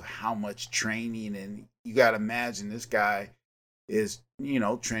 regardless of how much training. And you got to imagine this guy is,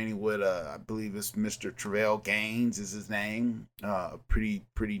 training with, I believe it's Mr. Terrell Gaines is his name.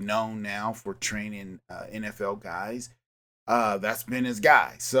 Pretty known now for training NFL guys. That's been his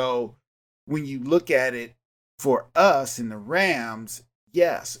guy. So when you look at it, for us in the Rams,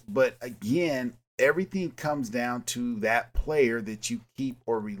 yes. But again, everything comes down to that player that you keep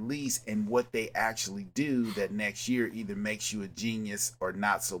or release and what they actually do that next year either makes you a genius or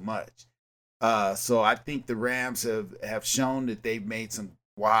not so much. So I think the Rams have shown that they've made some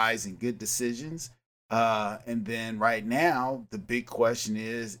wise and good decisions. And then right now, the big question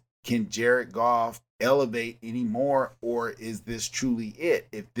is, can Jared Goff elevate anymore, or is this truly it?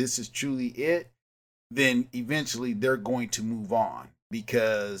 If this is truly it, then eventually they're going to move on,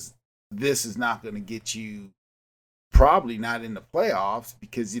 because this is not going to get you probably not in the playoffs.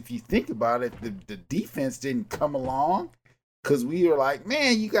 Because if you think about it, the defense didn't come along, because we were like,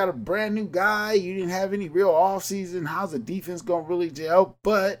 man, you got a brand new guy. You didn't have any real offseason. How's the defense going to really gel?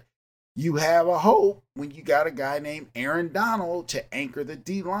 But you have a hope when you got a guy named Aaron Donald to anchor the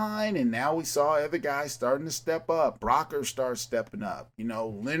D-line. And now we saw other guys starting to step up. Brocker starts stepping up.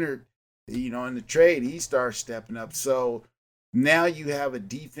 Leonard, in the trade, he starts stepping up. So now you have a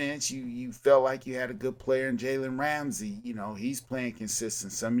defense. You felt like you had a good player in Jalen Ramsey. He's playing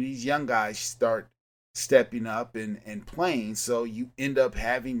consistent. Some of these young guys start stepping up and playing. So you end up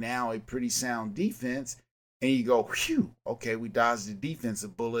having now a pretty sound defense. And you go, phew, okay, we dodged the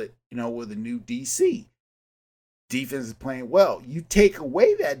defensive bullet, with a new DC. Defense is playing well. You take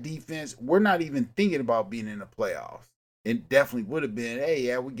away that defense, we're not even thinking about being in the playoffs. It definitely would have been, hey,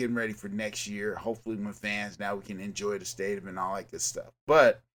 yeah, we're getting ready for next year. Hopefully when fans, now we can enjoy the stadium and all that good stuff.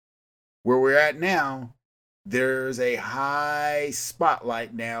 But where we're at now, there's a high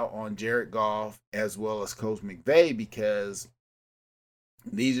spotlight now on Jared Goff as well as Coach McVay, because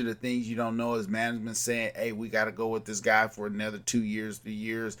these are the things you don't know as management saying, hey, we got to go with this guy for another 2 years, 3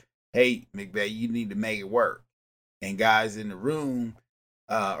 years. Hey, McVay, you need to make it work. And guys in the room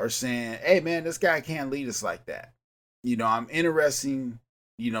are saying, hey, man, this guy can't lead us like that. I'm interested.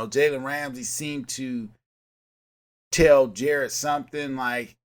 Jalen Ramsey seemed to tell Jared something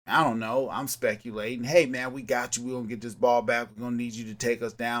like, I don't know, I'm speculating. Hey, man, we got you. We're going to get this ball back. We're going to need you to take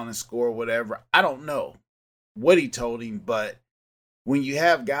us down and score whatever. I don't know what he told him, but when you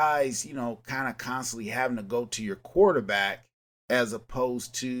have guys, kind of constantly having to go to your quarterback as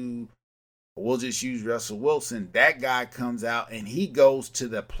opposed to, we'll just use Russell Wilson, that guy comes out and he goes to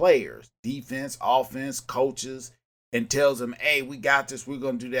the players, defense, offense, coaches, and tells them, hey, we got this, we're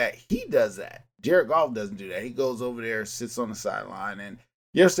going to do that. He does that. Jared Goff doesn't do that. He goes over there, sits on the sideline. And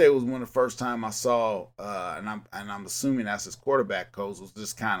yesterday was one of the first time I saw, and I'm assuming that's his quarterback coach, was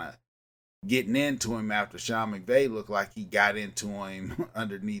just kind of getting into him after Sean McVay looked like he got into him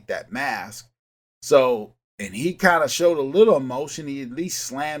underneath that mask. So, and he kind of showed a little emotion. He at least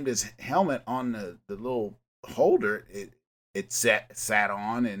slammed his helmet on the little holder it sat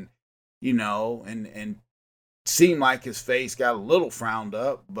on, and and seemed like his face got a little frowned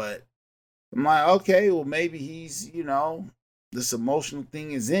up. But I'm like, okay, well, maybe he's, this emotional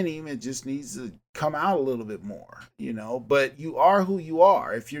thing is in him. It just needs to come out a little bit more, But you are who you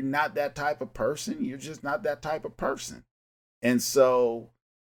are. If you're not that type of person, you're just not that type of person. And so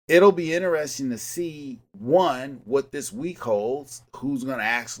it'll be interesting to see, one, what this week holds, who's going to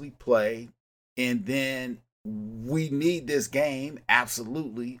actually play, and then we need this game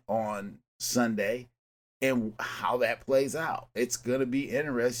absolutely on Sunday, and how that plays out. It's going to be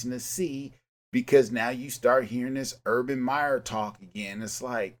interesting to see, because now you start hearing this Urban Meyer talk again. It's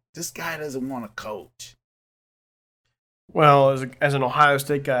like, this guy doesn't want to coach. Well, as an Ohio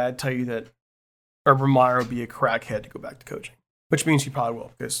State guy, I'd tell you that Urban Meyer would be a crackhead to go back to coaching, which means he probably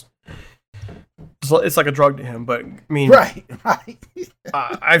will, because it's like a drug to him. But, I mean, right.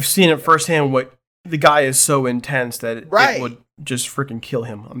 I've seen it firsthand. What the guy is so intense that it would just freaking kill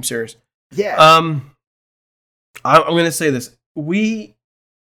him. I'm serious. Yeah. I'm going to say this.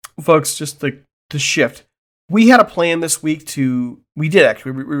 Folks, just to shift, we had a plan this week we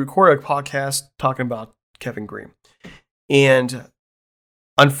recorded a podcast talking about Kevin Green. And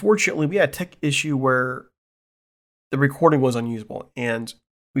unfortunately, we had a tech issue where the recording was unusable. And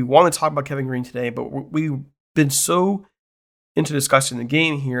we want to talk about Kevin Green today, but we've been so into discussing the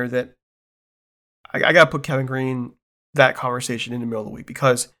game here that I got to put Kevin Green, that conversation, in the middle of the week,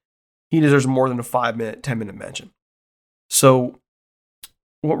 because he deserves more than a 5-minute, 10-minute mention. So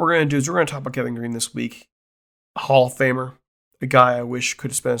what we're going to do is we're going to talk about Kevin Green this week, a Hall of Famer, a guy I wish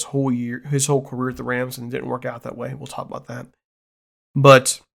could have spent his whole career at the Rams, and it didn't work out that way. We'll talk about that.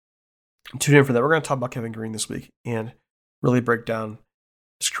 But tune in for that. We're going to talk about Kevin Green this week and really break down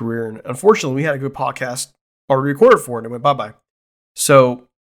his career. And unfortunately, we had a good podcast already recorded for it, and it went bye-bye. So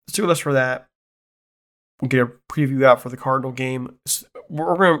stay with us for that. We'll get a preview out for the Cardinal game.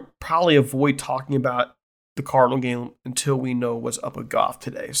 We're going to probably avoid talking about the Cardinal game until we know what's up with Goff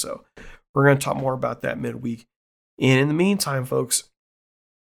today. So we're going to talk more about that midweek. And in the meantime, folks,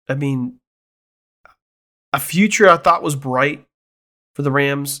 I mean, a future I thought was bright for the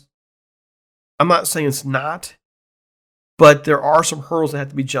Rams. I'm not saying it's not, but there are some hurdles that have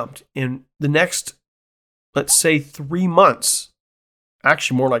to be jumped. In the next, let's say, 3 months,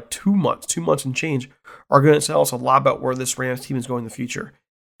 actually more like 2 months, 2 months and change, are going to tell us a lot about where this Rams team is going in the future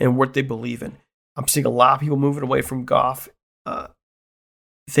and what they believe in. I'm seeing a lot of people moving away from Goff,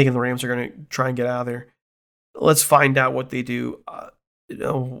 thinking the Rams are going to try and get out of there. Let's find out what they do. I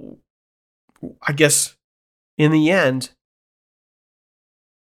guess in the end,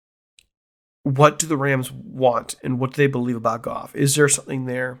 what do the Rams want and what do they believe about Goff? Is there something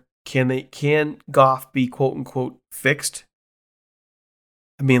there? Can Goff be quote unquote fixed?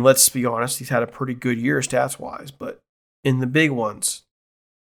 I mean, let's be honest, he's had a pretty good year stats wise, but in the big ones,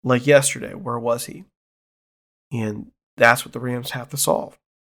 like yesterday, where was he? And that's what the Rams have to solve.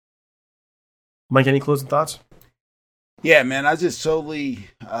 Mike, any closing thoughts? Yeah, man, I just totally,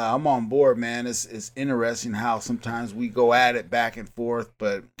 I'm on board, man. It's interesting how sometimes we go at it back and forth,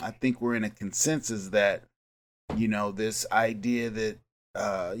 but I think we're in a consensus that, this idea that,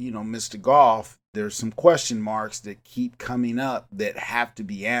 Mr. Goff, there's some question marks that keep coming up that have to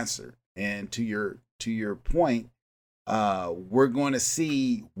be answered. And to your point,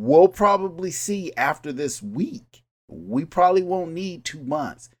 we'll probably see after this week. We probably won't need 2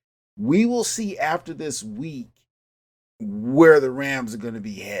 months. We will see after this week where the Rams are going to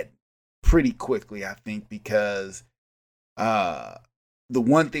be heading pretty quickly, I think, because the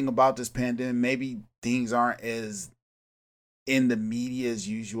one thing about this pandemic, maybe things aren't as in the media as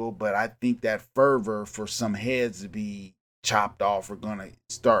usual, but I think that fervor for some heads to be chopped off are going to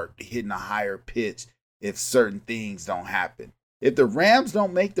start hitting a higher pitch if certain things don't happen. If the Rams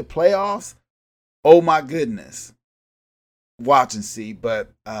don't make the playoffs, oh my goodness, watch and see. But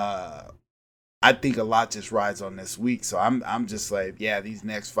I think a lot just rides on this week. So I'm just like, yeah, these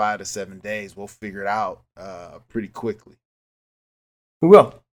next 5 to 7 days, we'll figure it out pretty quickly. We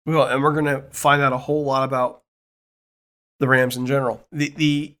will. And we're going to find out a whole lot about the Rams in general.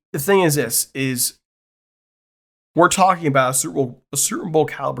 The thing is this, is we're talking about a Super Bowl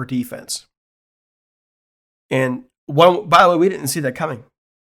caliber defense. And by the way, we didn't see that coming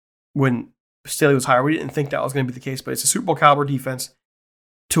when Staley was hired. We didn't think that was going to be the case, but it's a Super Bowl caliber defense.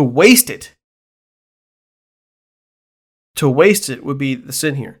 To waste it would be the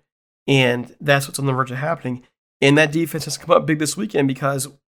sin here. And that's what's on the verge of happening. And that defense has come up big this weekend because,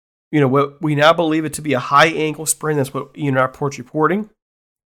 what we now believe it to be a high ankle sprain. That's what our report's reporting.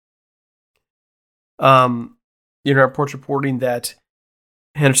 Our report's reporting that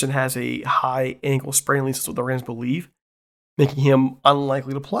Henderson has a high ankle sprain, at least that's what the Rams believe, making him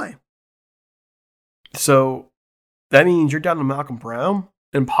unlikely to play. So that means you're down to Malcolm Brown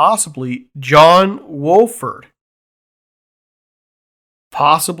and possibly John Wolford.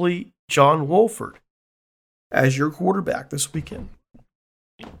 As your quarterback this weekend.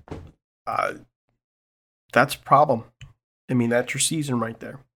 That's a problem. I mean, that's your season right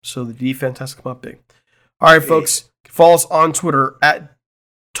there. So the defense has to come up big. All right, folks. Follow us on Twitter at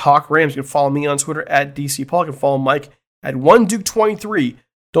Talk Rams. You can follow me on Twitter at DC Paul. You can follow Mike at OneDuke23.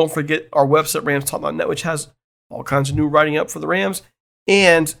 Don't forget our website, RamsTalk.net, which has all kinds of new writing up for the Rams.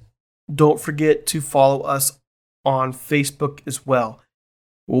 And don't forget to follow us on Facebook as well.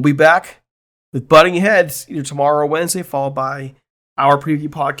 We'll be back with Butting Heads either tomorrow or Wednesday, followed by our preview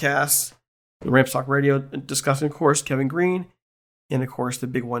podcast, the Rams Talk Radio, discussing, of course, Kevin Green, and, of course, the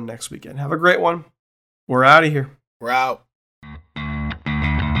big one next weekend. Have a great one. We're out of here. We're out.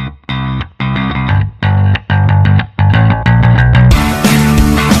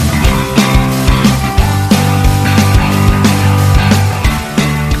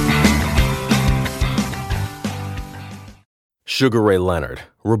 Sugar Ray Leonard,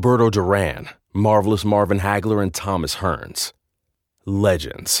 Roberto Duran, Marvelous Marvin Hagler, and Thomas Hearns.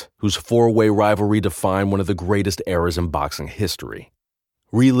 Legends, whose four-way rivalry defined one of the greatest eras in boxing history.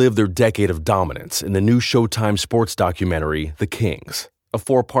 Relive their decade of dominance in the new Showtime sports documentary, The Kings, a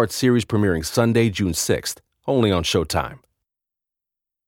 4-part series premiering Sunday, June 6th, only on Showtime.